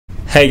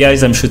Hey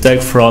guys, I'm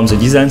Cintiq from the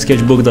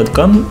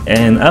Sketchbook.com,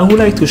 and I would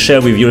like to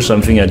share with you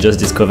something I just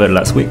discovered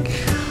last week.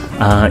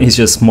 It's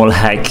just a small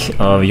hack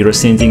of your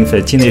Cintiq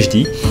 13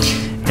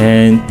 HD,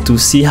 and to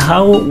see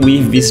how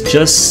with this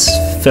just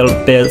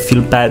felt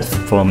pad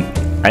from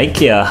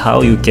Ikea,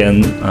 how you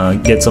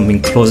can get something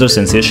closer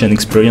sensation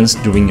experience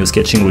during your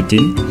sketching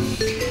routine.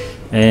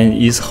 And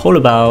it's all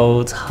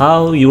about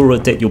how you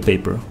rotate your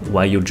paper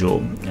while you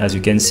draw. As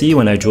you can see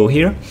when I draw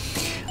here,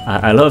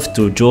 I love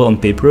to draw on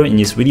paper and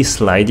it's really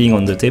sliding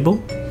on the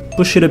table.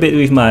 Push it a bit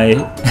with my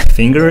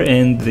finger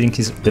and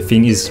the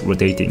thing is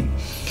rotating.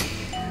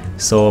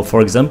 So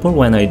for example,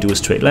 when I do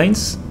straight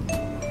lines,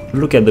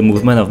 look at the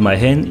movement of my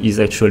hand is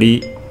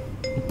actually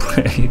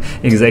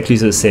exactly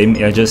the same.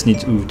 I just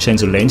need to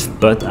change the length,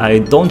 but I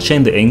don't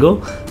change the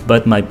angle,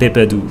 but my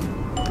paper do.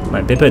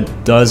 My paper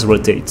does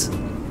rotate.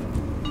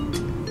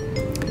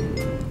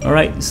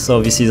 Alright,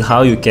 so this is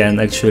how you can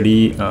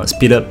actually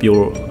speed up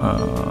your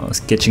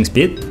sketching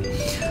speed.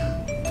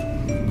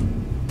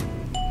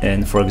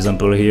 And for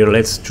example here,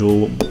 let's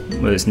draw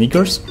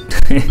sneakers.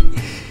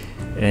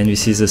 And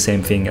this is the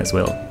same thing as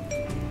well.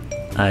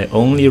 I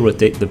only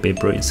rotate the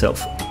paper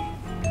itself.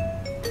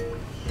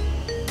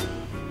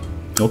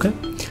 Okay,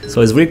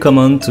 so it's very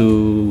common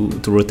to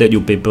rotate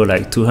your paper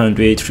like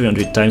 200,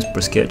 300 times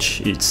per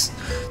sketch. It's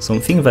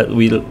something that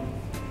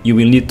you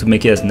will need to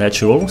make it as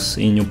natural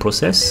in your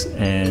process,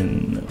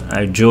 and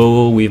I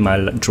draw with my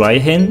dry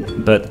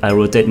hand, but I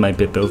rotate my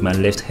paper with my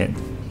left hand.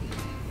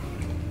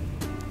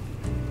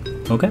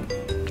 Okay.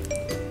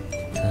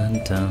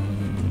 Dun, dun.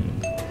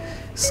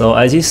 So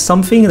this is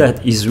something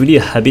that is really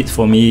a habit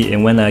for me,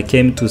 and when I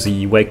came to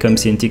the Wacom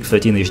Cintiq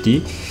 13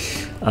 HD,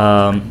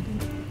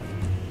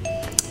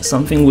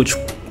 something which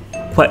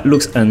quite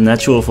looks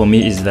unnatural for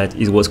me is that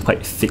it was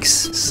quite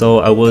fixed. So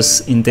I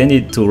was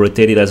intended to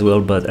rotate it as well,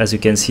 but as you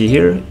can see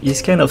here,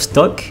 it's kind of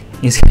stuck.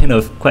 It's kind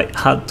of quite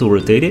hard to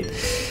rotate it.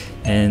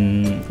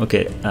 And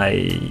okay,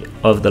 I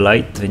off the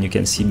light, then you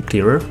can see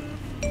clearer.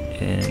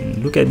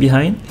 And look at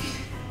behind.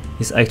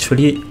 It's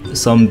actually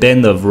some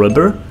band of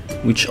rubber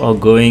which are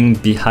going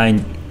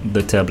behind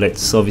the tablet.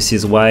 So this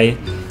is why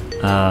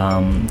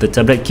the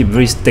tablet keeps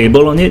very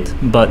stable on it,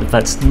 but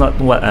that's not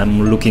what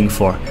I'm looking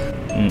for.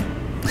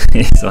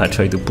 So I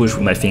try to push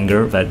with my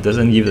finger, that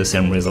doesn't give the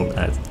same result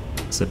as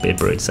the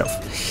paper itself.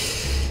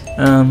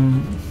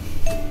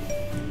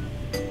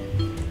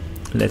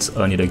 Let's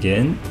on it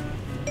again.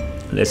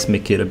 Let's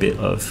make it a bit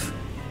of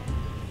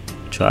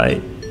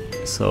dry.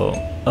 So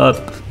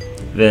up,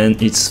 then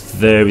it's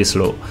very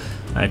slow.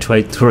 I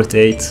try to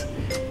rotate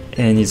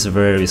and it's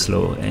very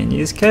slow, and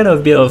it's kind of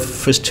a bit of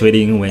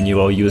frustrating when you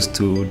are used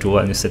to draw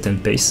at a certain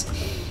pace.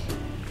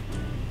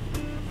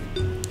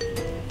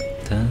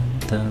 Dun,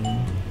 dun.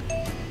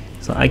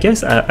 So I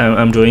guess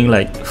I'm drawing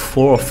like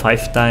 4 or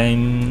 5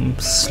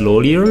 times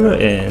slower,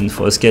 and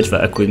for a sketch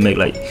that I could make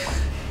like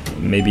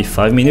maybe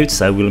 5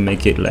 minutes, I will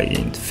make it like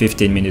in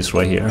 15 minutes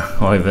right here,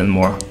 or even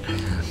more.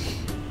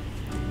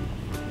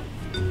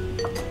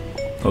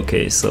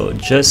 Okay, so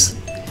just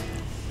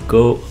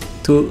go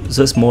to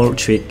the small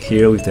trick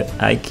here with the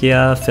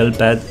Ikea felt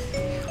pad.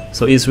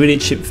 So it's really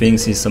cheap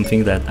things. It's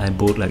something that I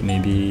bought like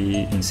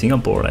maybe in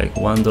Singapore, like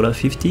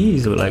 $1.50,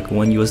 is like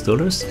 $1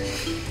 US.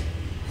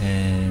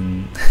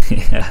 And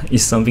yeah,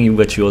 it's something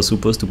that you are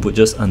supposed to put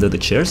just under the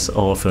chairs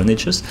or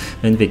furnitures,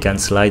 and they can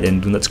slide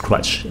and do not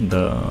scratch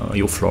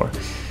your floor.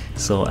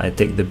 So I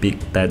take the big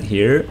pad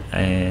here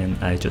and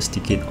I just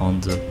stick it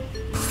on the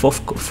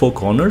four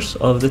corners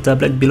of the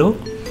tablet below.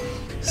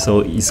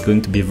 So it's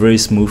going to be very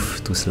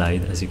smooth to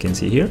slide, as you can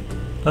see here.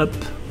 Up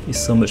is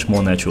so much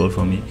more natural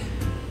for me.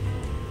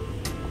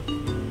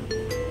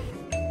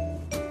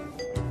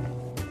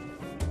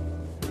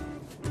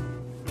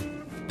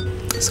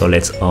 So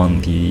let's on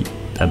the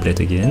tablet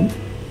again.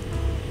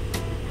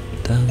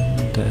 Dun,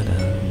 dun,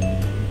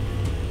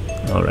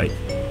 dun. All right,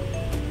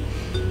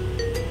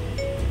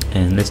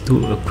 and let's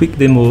do a quick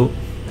demo.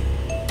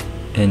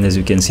 And as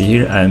you can see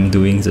here, I'm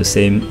doing the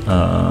same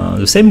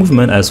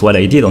movement as what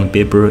I did on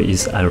paper.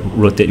 Is I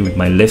rotate with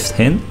my left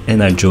hand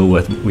and I draw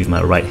with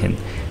my right hand.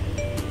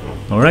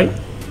 All right,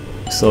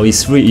 so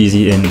it's really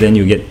easy, and then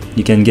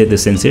you can get the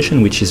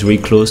sensation which is very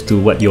close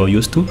to what you're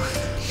used to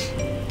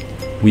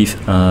with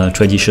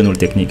traditional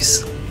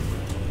techniques.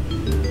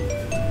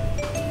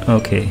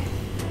 Okay,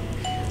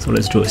 so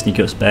let's draw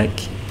sneakers back.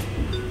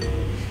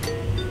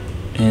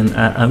 And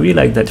I really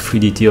like that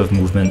fluidity of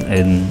movement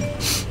and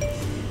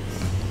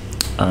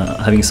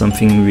having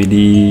something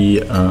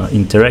really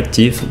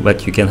interactive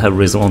that you can have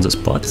result on the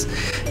spot.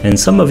 And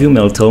some of you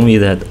may tell me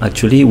that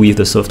actually with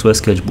the software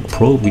Sketchbook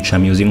Pro, which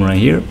I'm using right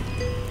here,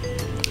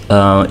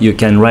 you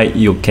can write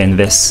your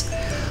canvas,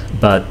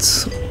 but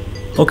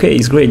okay,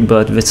 it's great,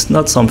 but that's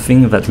not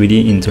something that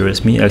really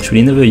interests me. I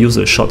actually never use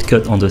a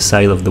shortcut on the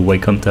side of the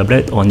Wacom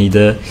tablet, or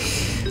neither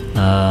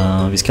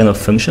these kind of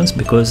functions,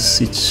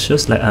 because it's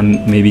just like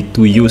I'm maybe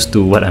too used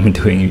to what I'm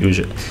doing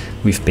usually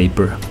with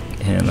paper,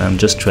 and I'm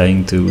just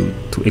trying to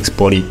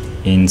export it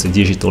in the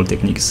digital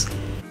techniques.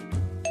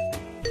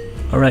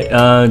 Alright,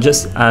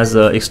 just as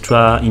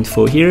extra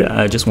info here,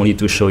 I just wanted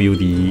to show you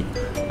the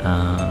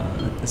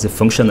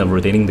function of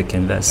rotating the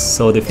canvas.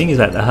 So the thing is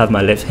that I have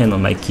my left hand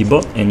on my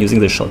keyboard and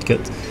using the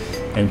shortcut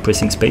and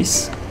pressing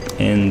space,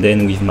 and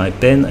then with my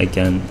pen I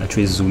can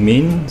actually zoom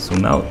in,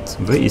 zoom out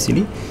very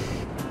easily.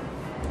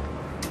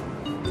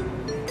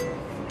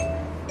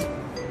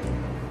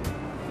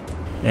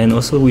 And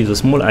also with a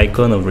small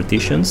icon of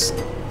rotations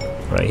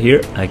right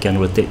here, I can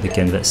rotate the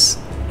canvas,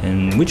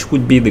 and which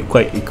would be the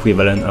quite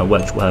equivalent of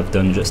what I've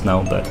done just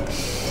now, but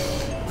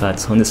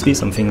that's honestly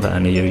something that I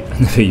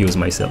never use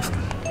myself.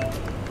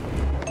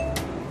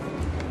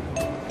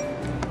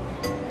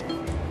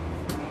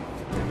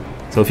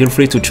 So feel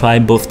free to try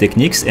both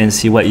techniques and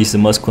see what is the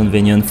most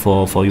convenient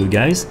for you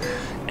guys.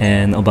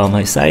 And about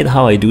my side,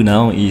 how I do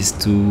now is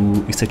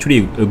it's actually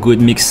a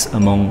good mix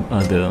among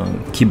the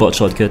keyboard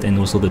shortcut and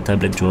also the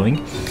tablet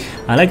drawing.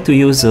 I like to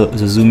use the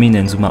zoom in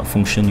and zoom out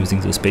function using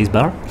the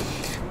spacebar,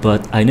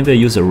 but I never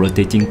use a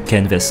rotating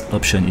canvas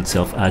option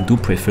itself. I do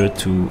prefer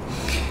to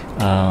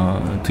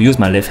use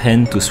my left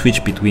hand to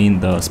switch between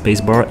the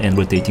spacebar and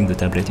rotating the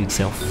tablet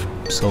itself.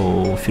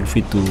 So feel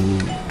free to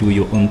do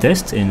your own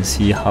test and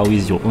see how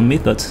is your own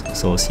method.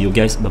 So see you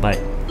guys, bye bye.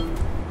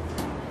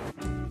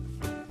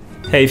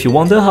 Hey, if you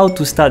wonder how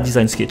to start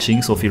design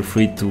sketching, so feel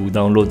free to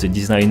download the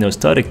designer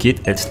starter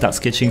kit and start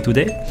sketching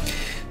today.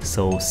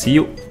 So see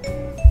you.